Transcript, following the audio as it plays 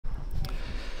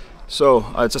So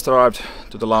I just arrived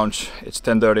to the lounge. It's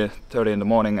 10:30 in the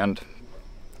morning, and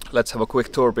let's have a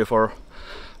quick tour before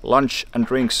lunch and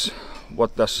drinks.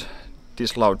 What does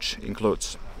this lounge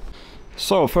includes?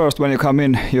 So first, when you come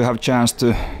in, you have chance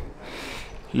to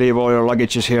leave all your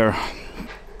luggages here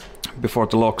before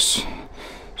the locks,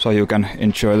 so you can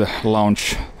enjoy the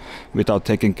lounge without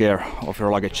taking care of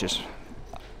your luggages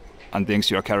and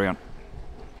things you're carrying.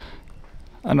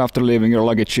 And after leaving your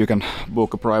luggage, you can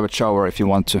book a private shower if you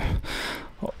want to.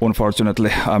 Unfortunately,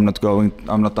 I'm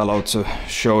not allowed to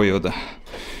show you the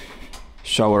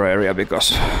shower area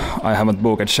because I haven't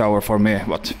booked a shower for me,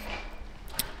 but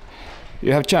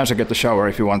you have chance to get the shower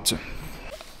if you want to.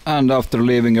 And after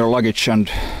leaving your luggage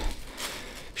and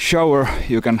shower,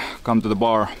 you can come to the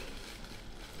bar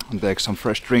and take some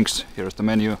fresh drinks. Here's the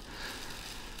menu.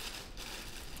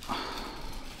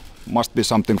 Must be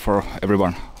something for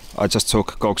everyone. I just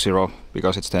took Coke Zero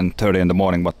because it's 10:30 in the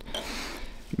morning, but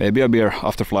maybe a beer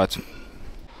after flight.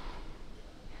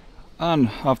 And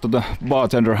after the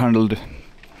bartender handled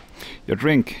your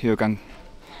drink, you can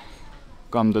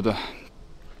come to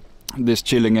this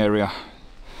chilling area.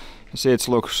 The seats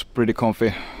looks pretty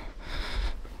comfy,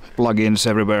 plugins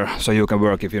everywhere, so you can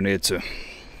work if you need to.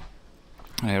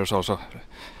 Here's also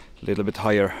a little bit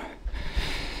higher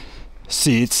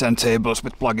seats and tables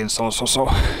with plugins also, so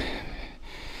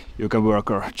you can work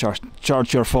or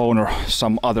charge your phone or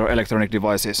some other electronic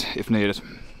devices if needed.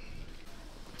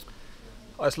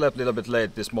 I slept a little bit late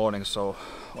this morning, so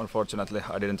unfortunately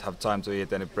I didn't have time to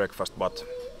eat any breakfast, but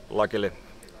luckily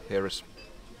here is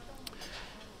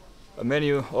a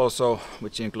menu also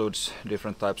which includes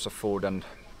different types of food and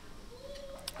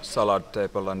salad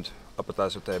table and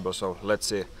appetizer table. So let's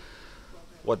see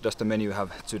what does the menu have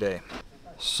today.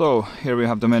 So here we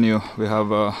have the menu. We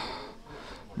have a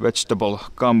vegetable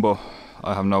combo.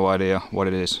 I have no idea what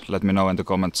it is. Let me know in the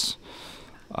comments.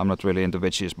 I'm not really into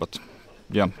veggies, but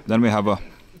yeah. Then we have a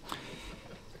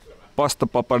pasta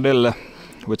pappardelle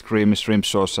with creamy shrimp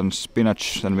sauce and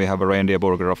spinach. Then we have a reindeer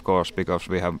burger, of course, because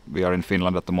we are in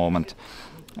Finland at the moment.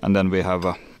 And then we have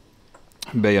a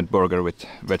Beyond burger with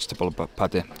vegetable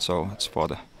patty, so it's for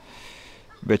the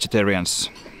vegetarians.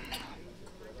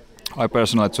 I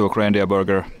personally took reindeer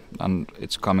burger and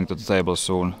it's coming to the table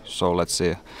soon, so let's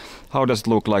see how does it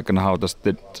look like and how does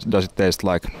it taste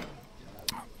like.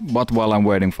 But while I'm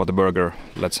waiting for the burger,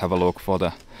 let's have a look for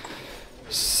the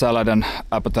salad and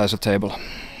appetizer table.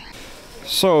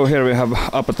 So here we have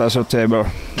appetizer table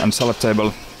and salad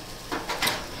table.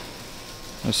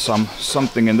 There's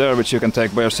something in there which you can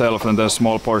take by yourself, and there's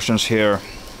small portions here.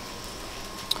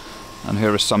 And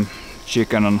here is some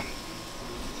chicken and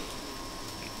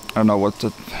I don't know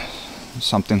what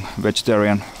something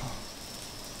vegetarian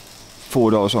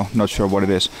food also, not sure what it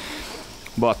is.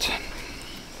 But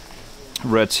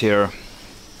Red's here,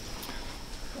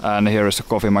 and here is the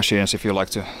coffee machines if you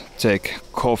like to take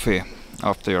coffee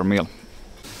after your meal.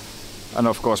 And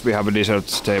of course we have a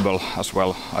dessert table as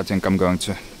well. I think I'm going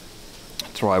to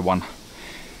try one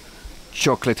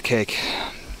chocolate cake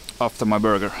after my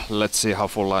burger. Let's see how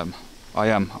full I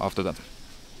am after that.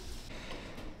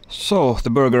 So the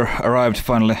burger arrived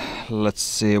finally. Let's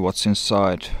see what's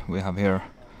inside. We have here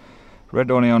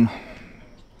red onion,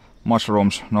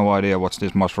 mushrooms, no idea what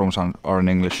these mushrooms are in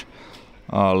English,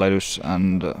 lettuce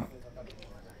and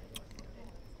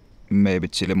maybe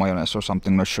chili mayonnaise or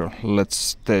something, not sure.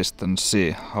 Let's taste and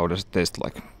see how does it taste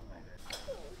like.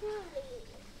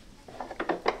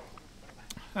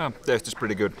 Yeah, taste is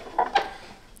pretty good.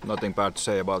 Nothing bad to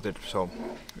say about it. So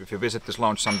if you visit this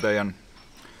lounge someday and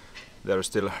there is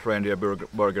still reindeer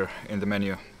burger in the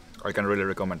menu, I can really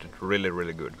recommend it.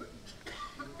 Really good.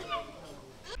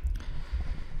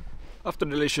 After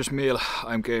the delicious meal,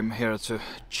 I came here to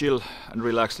chill and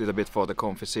relax a little bit for the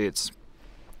comfy seats.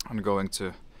 I'm going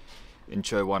to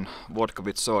enjoy one vodka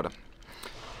with soda.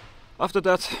 After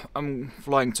that, I'm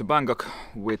flying to Bangkok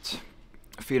with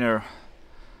Finnair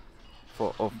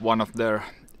of one of their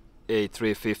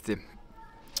A350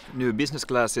 new business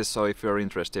classes. So if you're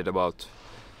interested about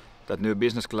that new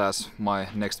business class, my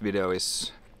next video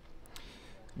is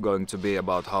going to be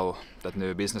about how that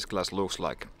new business class looks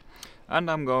like. And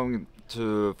I'm going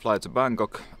to fly to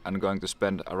Bangkok and going to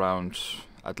spend around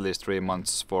at least 3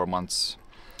 months, 4 months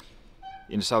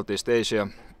in Southeast Asia.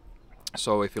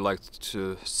 So if you like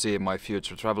to see my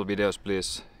future travel videos,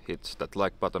 please hit that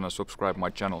like button and subscribe my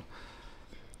channel.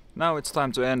 Now it's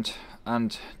time to end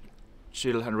and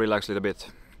chill and relax a little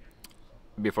bit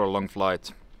before a long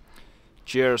flight.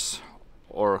 Cheers,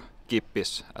 or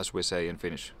kippis as we say in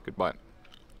Finnish. Goodbye.